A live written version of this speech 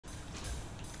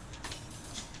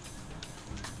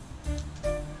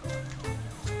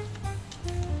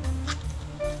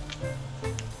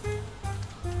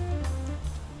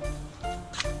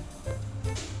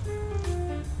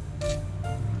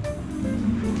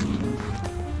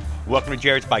Welcome to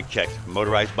Jared's Bike Checks.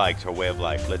 Motorized bikes are a way of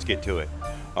life. Let's get to it.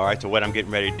 All right, so what I'm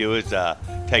getting ready to do is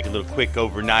take a little quick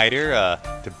overnighter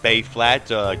to Bay Flats,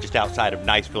 just outside of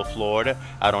Niceville, Florida,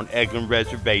 out on Eglin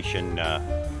Reservation.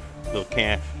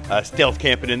 Stealth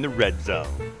camping in the red zone.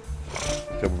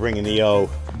 So we're bringing the old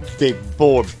big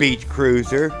bore beach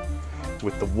cruiser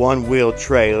with the one-wheel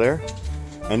trailer.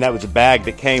 And that was a bag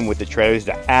that came with the trailer. It's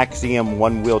the Axiom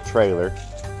one-wheel trailer.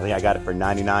 I think I got it for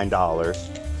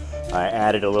 $99. I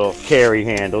added a little carry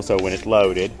handle so when it's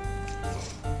loaded.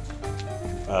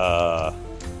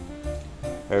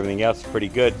 Everything else is pretty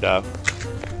good though.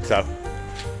 So,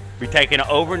 we're taking an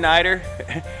overnighter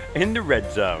in the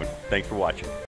red zone. Thanks for watching.